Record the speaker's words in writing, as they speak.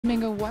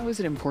Domingo, why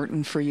was it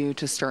important for you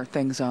to start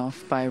things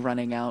off by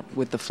running out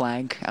with the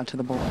flag out to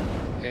the bowl?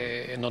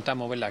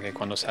 Notamos, ¿verdad?, que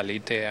cuando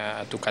saliste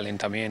a tu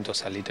calentamiento,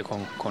 saliste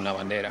con la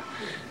bandera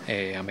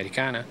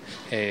americana.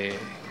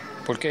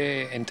 ¿Por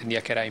qué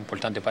entendías que era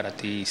importante para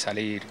ti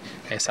salir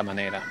de esa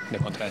manera,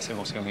 demostrar esa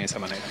emoción de esa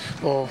manera?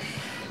 Oh,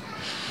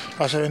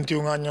 hace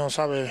 21 años,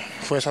 ¿sabes?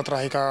 Fue esa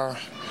trágica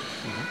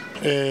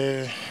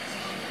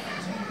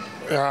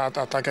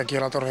ataque aquí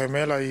a la Torre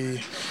Gemela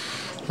y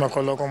me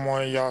acuerdo como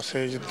ella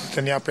yo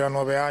tenía apenas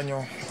 9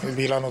 años,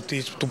 vi la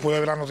noticia, tú pude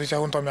ver la noticia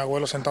junto a mi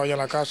abuelo sentado allá en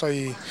la casa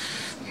y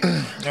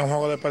en un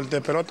juego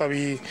de pelota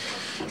vi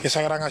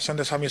esa gran acción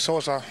de Sammy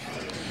Sosa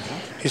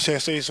y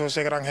se hizo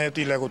ese gran gesto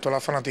y le gustó la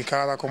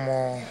fanaticada,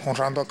 como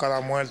honrando a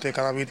cada muerte,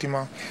 cada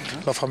víctima,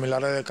 los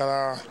familiares de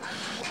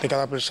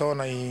cada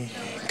persona, y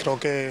creo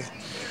que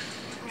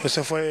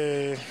esa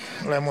fue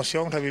la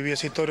emoción, reviví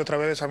esa historia otra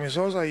vez de Sammy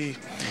Sosa y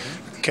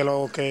que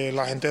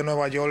la gente de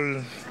Nueva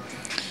York,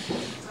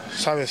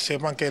 ¿sabes?,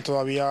 sepan que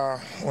todavía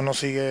uno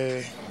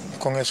sigue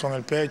con eso en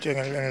el pecho,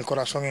 en el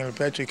corazón y en el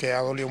pecho, y que ha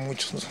dolido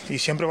mucho y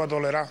siempre va a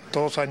doler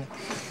todos los años.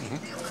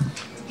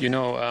 You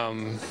know,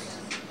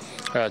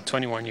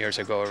 21 years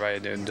ago,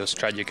 right, those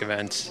tragic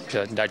events,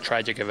 that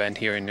tragic event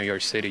here in New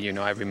York City, you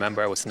know, I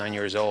remember I was 9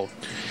 years old,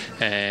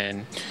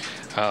 and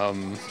I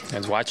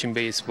was watching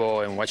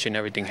baseball and watching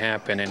everything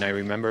happen, and I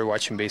remember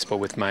watching baseball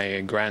with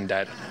my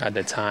granddad at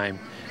the time,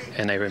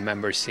 and I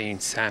remember seeing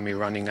Sammy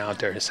running out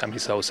there, Sammy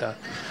Sosa,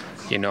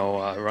 you know,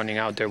 running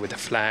out there with the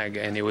flag,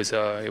 and it was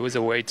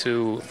a way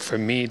to, for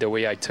me, the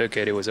way I took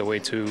it, it was a way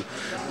to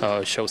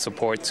show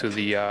support to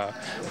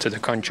the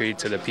country,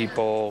 to the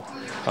people,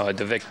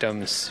 the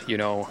victims, you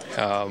know,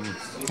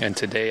 and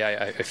today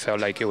I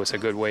felt like it was a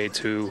good way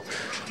to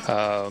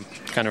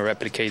kind of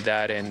replicate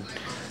that and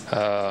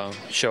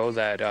show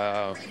that,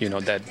 you know,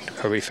 that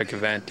horrific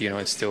event, you know,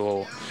 it's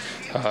still,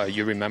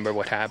 you remember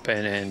what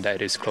happened and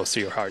that is close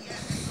to your heart.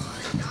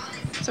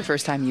 It's the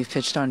first time you've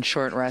pitched on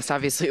short rest.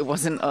 Obviously, it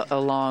wasn't a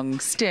long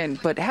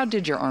stint, but how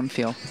did your arm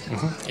feel?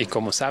 Y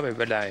como sabes,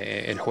 ¿verdad?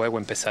 El juego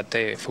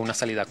empezaste, fue una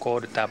salida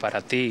corta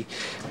para ti,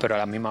 pero a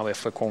la misma vez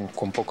fue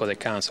con poco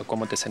descanso.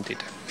 ¿Cómo te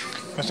sentiste?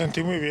 Me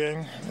sentí muy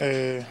bien.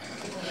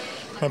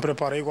 Me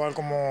preparé igual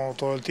como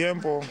todo el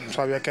tiempo.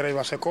 Sabía que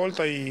iba a ser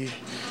corta y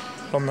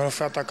lo mejor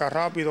fue atacar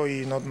rápido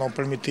y no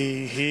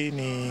permití hit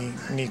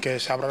ni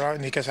que se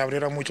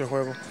abriera mucho el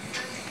juego.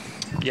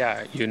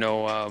 Yeah, you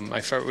know,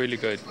 I felt really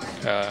good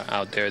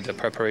out there. The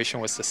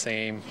preparation was the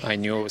same. I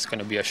knew it was going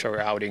to be a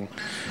short outing,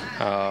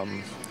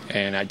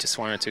 and I just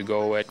wanted to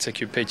go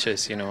execute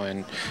pitches, you know,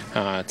 and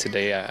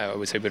today I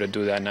was able to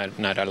do that,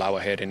 not allow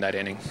a hit in that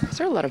inning. Is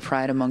there a lot of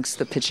pride amongst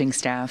the pitching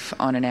staff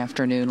on an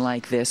afternoon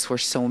like this where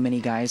so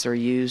many guys are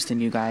used and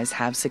you guys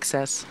have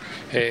success?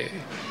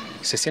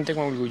 Se sienten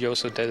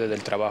orgullosos ustedes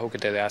del trabajo que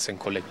te hacen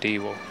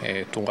colectivo.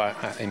 Tú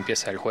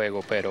empiezas el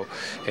juego, pero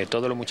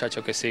todos los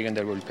muchachos que siguen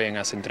del bullpen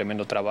hacen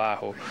tremendo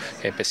trabajo,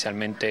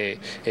 especialmente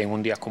en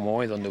un día como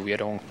hoy, donde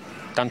hubieron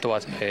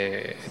tantos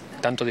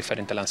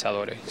diferentes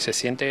lanzadores. Se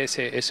siente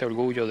ese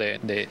orgullo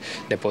de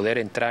poder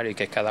entrar y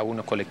que cada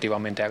uno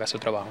colectivamente haga su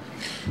trabajo.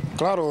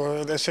 Claro,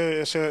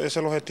 ese es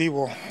el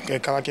objetivo, que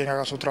cada quien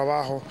haga su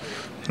trabajo.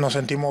 Nos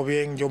sentimos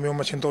bien, yo mismo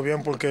me siento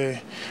bien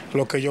porque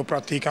lo que ellos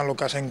practican, lo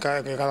que hacen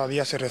que cada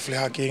día se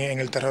refleja aquí en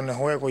el terreno de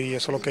juego, y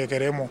eso es lo que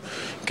queremos,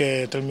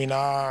 que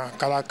terminar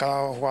cada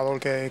jugador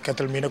que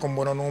termine con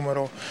buenos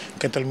números,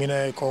 que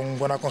termine con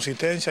buena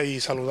consistencia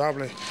y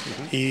saludable.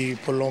 Y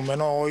por lo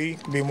menos hoy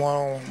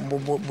vimos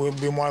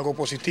algo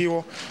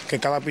positivo, que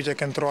cada pitcher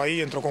que entró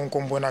ahí entró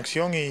con buena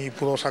acción y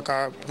pudo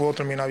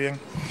terminar bien.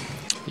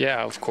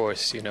 Yeah, of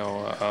course, you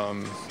know,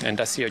 and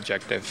that's the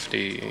objective,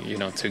 you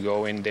know, to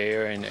go in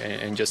there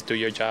and just do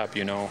your job,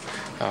 you know.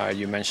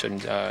 You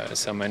mentioned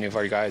so many of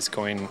our guys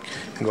going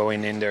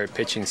in there,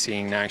 pitching,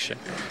 seeing action.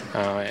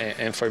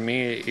 And for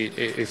me,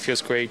 it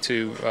feels great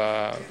to,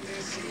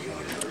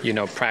 you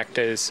know,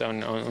 practice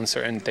on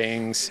certain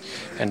things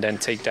and then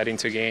take that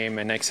into game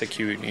and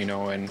execute, you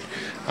know, and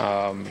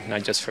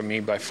not just for me,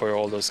 but for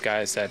all those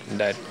guys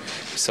that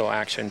saw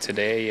action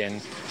today.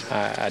 And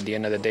at the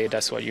end of the day,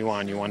 that's what you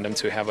want. You want them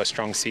to have a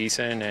strong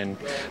season, and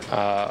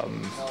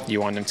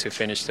you want them to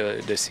finish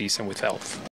the season with health.